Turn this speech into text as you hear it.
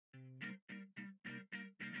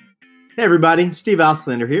Hey everybody, Steve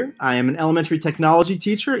Auslander here. I am an elementary technology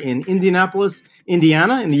teacher in Indianapolis,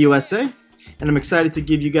 Indiana in the USA, and I'm excited to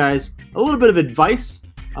give you guys a little bit of advice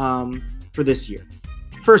for this year.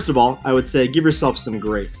 First of all, I would say give yourself some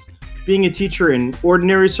grace. Being a teacher in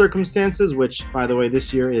ordinary circumstances, which by the way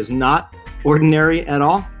this year is not ordinary at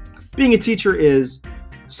all, being a teacher is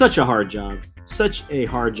such a hard job, such a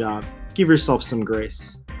hard job. Give yourself some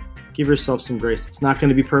grace. Give yourself some grace. It's not going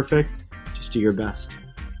to be perfect. Just do your best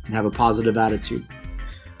and have a positive attitude.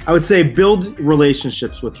 I would say build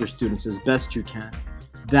relationships with your students as best you can.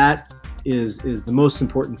 That is the most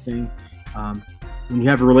important thing. When you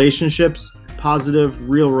have relationships, positive,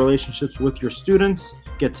 real relationships with your students,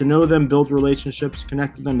 get to know them, build relationships,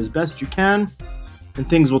 connect with them as best you can, and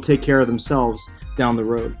things will take care of themselves down the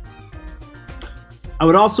road. I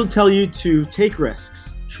would also tell you to take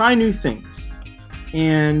risks, try new things,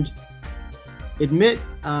 and admit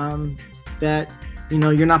that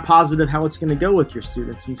you're not positive how it's going to go with your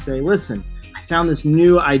students, and say, listen, I found this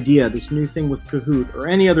new idea, this new thing with Kahoot, or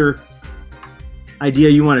any other idea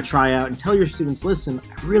you want to try out, and tell your students, listen,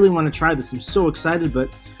 I really want to try this. I'm so excited, but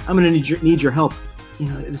I'm going to need your help.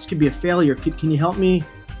 This could be a failure. Can you help me?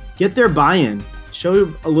 Get their buy-in.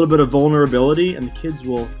 Show a little bit of vulnerability, and the kids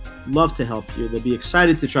will love to help you. They'll be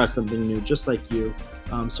excited to try something new, just like you.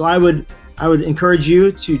 So I would encourage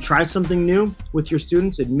you to try something new with your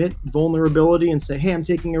students, admit vulnerability, and say, hey, I'm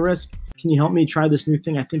taking a risk. Can you help me try this new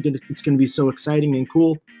thing? I think it's going to be so exciting and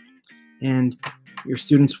cool. And your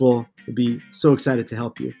students will be so excited to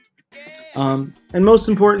help you. And most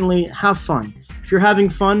importantly, have fun. If you're having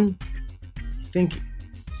fun, I think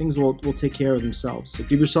things will take care of themselves. So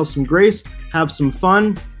give yourself some grace, have some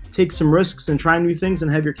fun, take some risks, and try new things,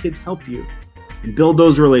 and have your kids help you. And build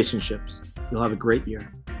those relationships. You'll have a great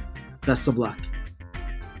year. Best of luck.